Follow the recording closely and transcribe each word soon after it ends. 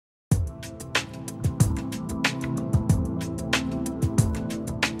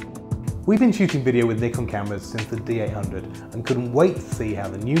We've been shooting video with Nikon cameras since the D800 and couldn't wait to see how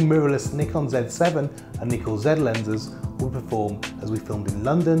the new mirrorless Nikon Z7 and Nikon Z lenses would perform as we filmed in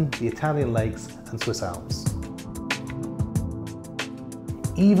London, the Italian lakes and Swiss Alps.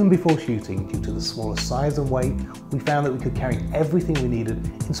 Even before shooting, due to the smaller size and weight, we found that we could carry everything we needed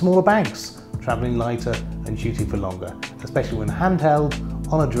in smaller bags, travelling lighter and shooting for longer, especially when handheld,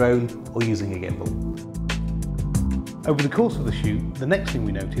 on a drone or using a gimbal. Over the course of the shoot, the next thing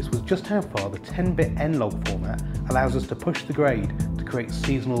we noticed was just how far the 10-bit N-log format allows us to push the grade to create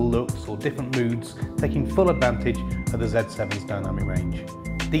seasonal looks or different moods, taking full advantage of the Z7's dynamic range.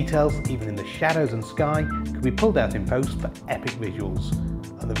 Details, even in the shadows and sky, could be pulled out in post for epic visuals,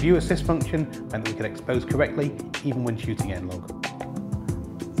 and the view assist function meant that we could expose correctly even when shooting N-log.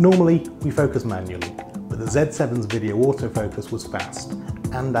 Normally, we focus manually, but the Z7's video autofocus was fast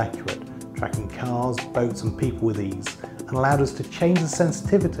and accurate, tracking cars, boats and people with ease, and allowed us to change the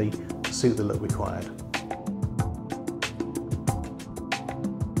sensitivity to suit the look required.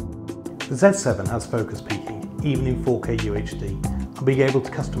 The Z7 has focus peaking, even in 4K UHD, and being able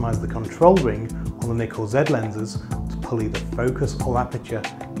to customise the control ring on the Nikon Z lenses to pull either focus or aperture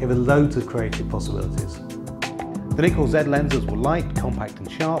gave us loads of creative possibilities. The Nikon Z lenses were light, compact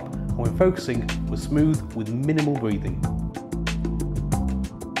and sharp, and when focusing were smooth with minimal breathing.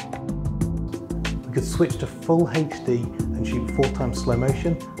 We could switch to full HD and shoot 4x slow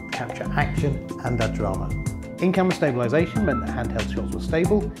motion to capture action and add drama. In-camera stabilisation meant that handheld shots were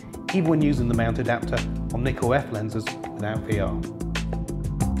stable, even when using the mount adapter on Nikon F lenses without VR.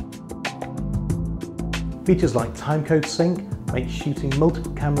 Features like timecode sync make shooting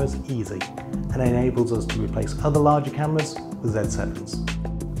multiple cameras easy and enables us to replace other larger cameras with Z7s.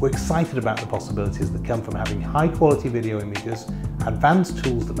 We're excited about the possibilities that come from having high-quality video images, advanced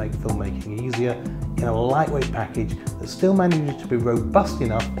tools that make filmmaking easier, in a lightweight package that still manages to be robust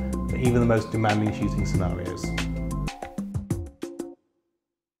enough for even the most demanding shooting scenarios.